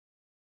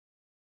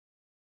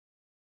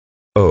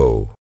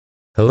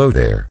Hello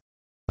there.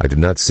 I did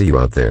not see you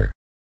out there.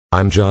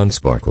 I'm John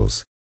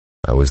Sparkles.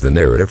 I was the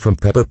narrator from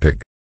Peppa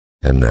Pig.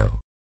 And now,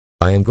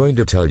 I am going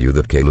to tell you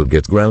that Caillou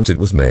Gets Grounded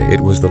was made.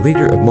 It was the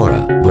leader of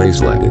Mara,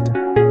 Blaze Lighted,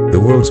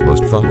 the world's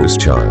most famous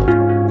child.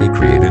 He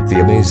created the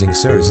amazing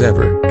Sereis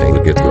ever.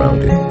 Caillou Gets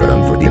Grounded, but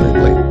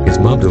unfortunately, his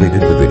mom deleted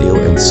the video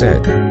and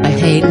said, I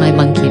hate my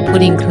monkey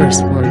putting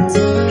curse words.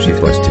 She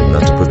forced him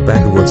not to put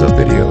bad words on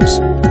videos.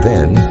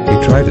 Then,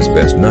 he tried his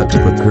best not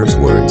to put curse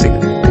words in,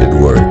 and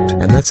it worked.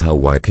 And that's how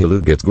Why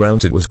Caillou Gets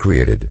Grounded was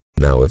created.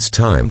 Now it's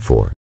time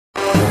for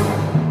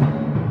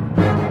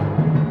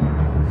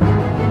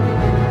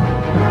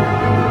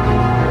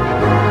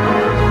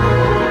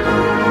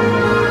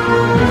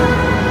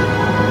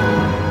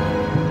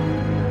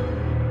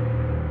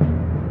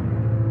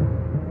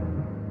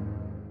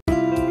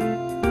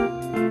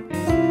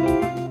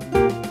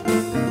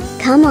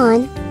Come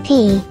on,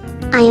 P.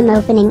 I am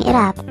opening it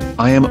up.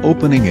 I am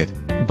opening it,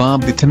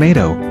 Bob the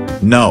Tomato.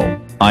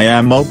 No, I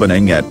am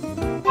opening it.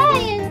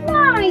 Hey, it's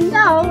mine!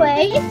 No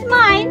way! It's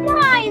mine!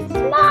 Mine! It's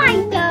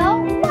mine!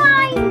 No!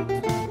 Mine!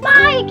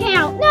 My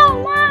account!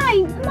 No,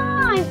 mine!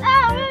 Mine!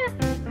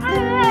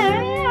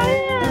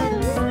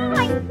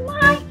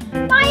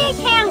 My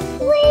account!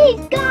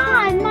 Please,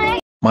 God!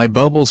 My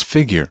Bubbles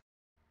figure.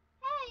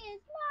 Hey,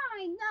 it's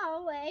mine!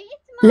 No way!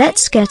 It's mine!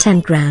 Let's get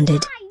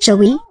ungrounded, shall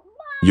we?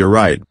 You're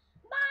right.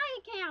 My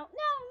account!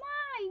 No,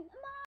 mine!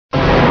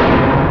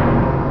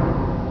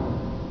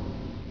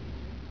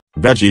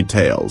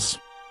 Veggietales.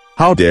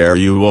 How dare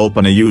you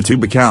open a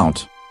YouTube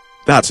account?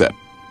 That's it.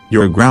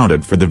 You're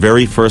grounded for the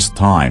very first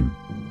time.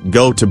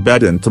 Go to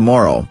bed, and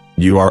tomorrow,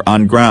 you are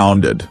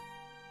ungrounded.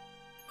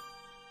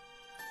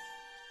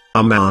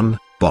 Man,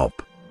 Bob.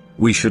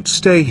 We should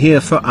stay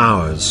here for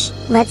hours.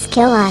 Let's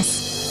kill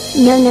us.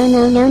 No, no,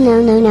 no, no,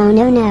 no, no, no,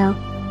 no,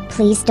 no.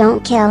 Please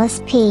don't kill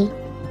us, P.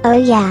 Oh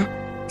yeah.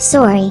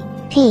 Sorry,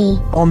 P.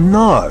 Oh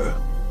no!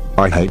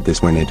 I hate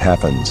this when it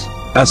happens.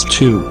 As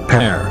two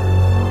pair.